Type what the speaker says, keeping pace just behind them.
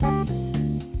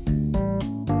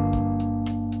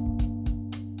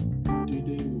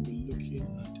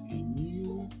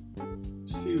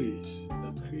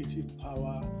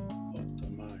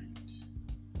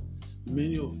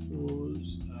Many of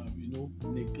us have,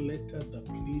 neglected the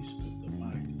place of the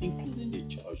mind, including the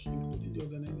church, including the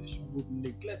organization. We've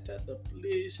neglected the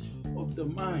place of the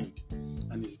mind.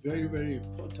 And it's very, very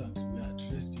important we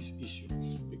address this issue,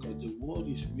 because the world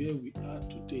is where we are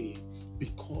today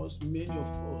because many of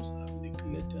us have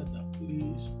neglected the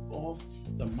place of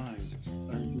the mind.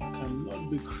 And you cannot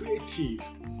be creative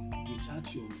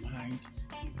without your mind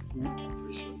in full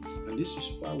operation. And this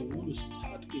is why we want to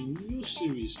start a new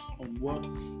series on what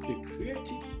the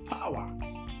creative power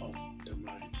of the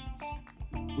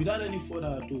mind. Without any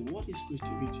further ado, what is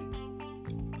creativity?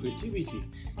 Creativity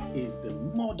is the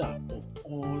mother of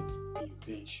all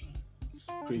invention.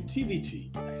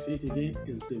 Creativity, I say it again,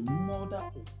 is the mother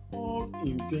of all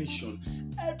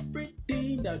invention.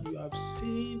 Everything that you have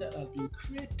seen that has been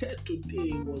created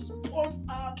today was born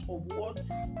out of what?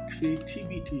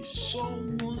 Creativity.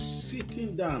 Someone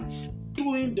sitting down,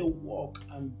 doing the work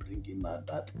and bringing out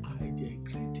that idea,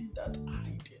 creating that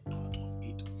idea out of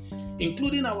it.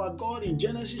 Including our God in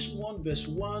Genesis 1 verse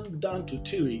 1 down to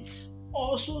 3,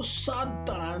 also sat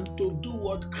down to do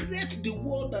what? Create the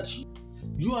world that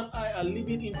you and I are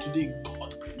living in today.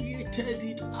 God created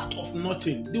it out of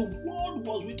nothing. The world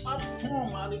was without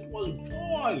form and it was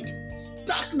void.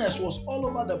 Darkness was all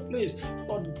over the place.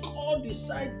 But God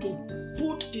decided to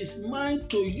put his mind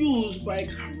to use by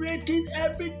creating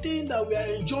everything that we are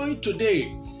enjoying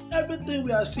today. Everything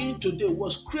we are seeing today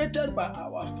was created by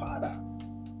our Father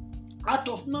out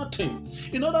of nothing.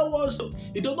 In other words,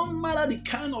 it doesn't matter the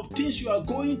kind of things you are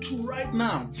going through right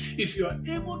now. If you are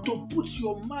able to put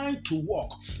your mind to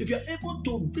work, if you are able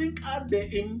to bring out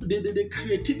the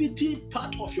creativity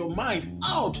part of your mind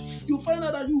out, you find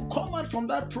out that you come out from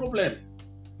that problem.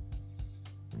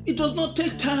 It does not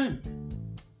take time.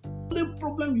 The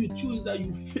problem you choose is that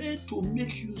you fail to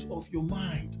make use of your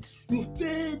mind. You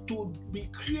fail to be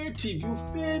creative. You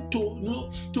fail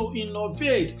to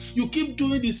innovate. You keep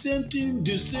doing the same thing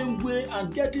the same way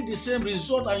and getting the same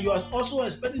result, and you are also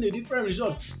expecting a different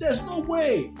result. There's no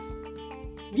way.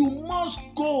 You must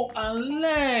go and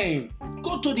learn.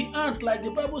 Go to the ant, like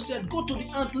the Bible said, go to the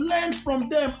ant, learn from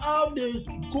them how they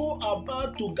go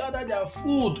about to gather their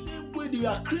food. The way they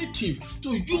are creative.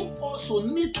 So you also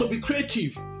need to be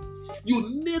creative.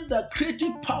 You need the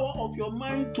creative power of your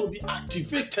mind to be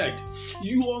activated.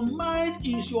 Your mind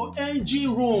is your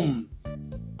engine room.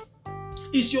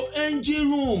 It's your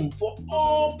engine room for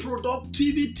all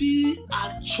productivity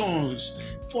actions.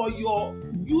 For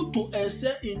you to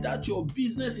excel in that your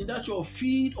business, in that your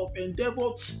field of endeavor,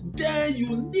 then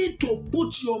you need to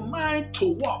put your mind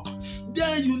to work.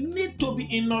 Then you need to be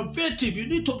innovative. You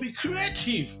need to be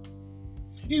creative.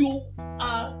 You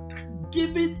are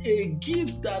given a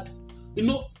gift that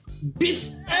beats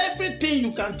everything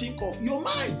you can think of, your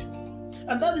mind.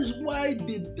 And that is why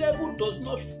the devil does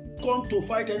not come to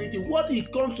fight anything. What he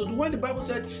comes to do, when the Bible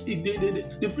said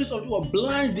the prince of war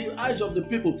blinds the eyes of the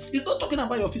people, he's not talking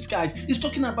about your physical eyes, he's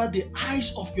talking about the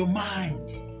eyes of your mind.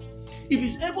 If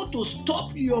he's able to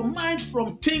stop your mind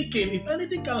from thinking, if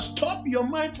anything can stop your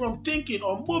mind from thinking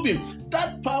or moving,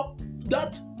 that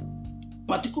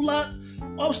particular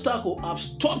obstacle have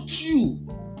stopped you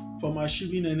from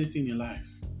achieving anything in life.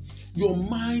 Your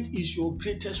mind is your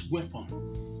greatest weapon.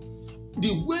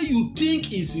 The way you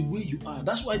think is the way you are.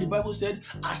 That's why the Bible said,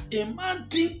 as a man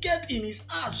thinketh in his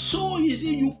heart, so is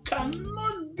he. You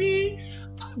cannot be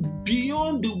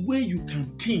beyond the way you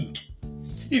can think.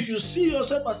 If you see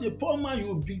yourself as a poor man, you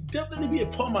will definitely be a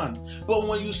poor man. But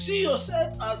when you see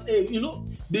yourself as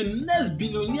the next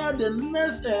billionaire, the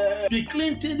next Bill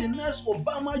Clinton, the next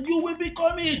Obama, you will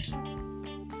become it.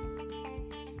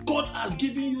 God has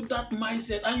given you that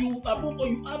mindset, and above all,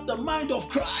 you have the mind of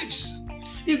Christ.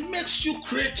 It makes you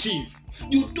creative.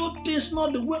 You do things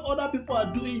not the way other people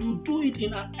are doing. You do it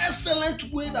in an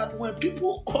excellent way that when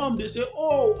people come, they say,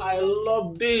 "Oh, I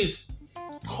love this,"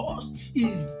 because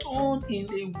it's done in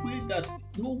a way that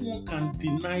no one can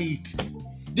deny it.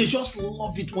 They just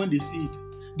love it when they see it.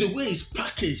 The way it's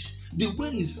packaged, the way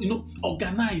it's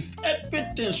organized,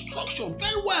 everything structured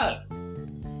very well.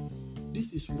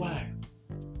 This is why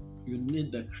you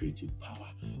need the creative power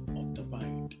of the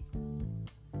mind.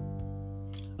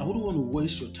 I wouldn't want to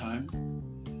waste your time.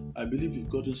 I believe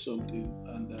you've gotten something,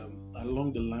 and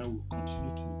along the line we'll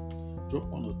continue to drop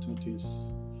one or two things.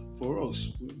 For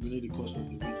us, within the course of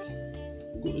the week,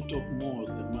 we're going to talk more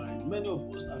on the mind. Many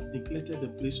of us have neglected the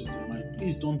place of the mind.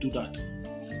 Please don't do that.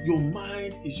 Your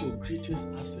mind is your greatest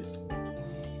asset.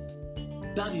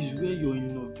 That is where your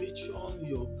innovation,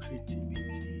 your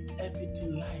creativity,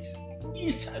 everything lies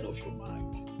inside of your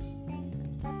mind.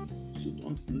 So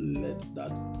don't let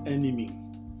that enemy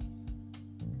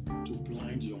to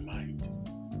blind your mind.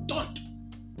 Don't want.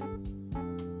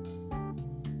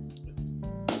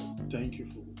 Thank you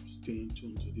for staying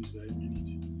tuned to this very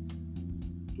minute.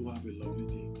 Do have a lovely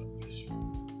day. God bless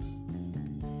you.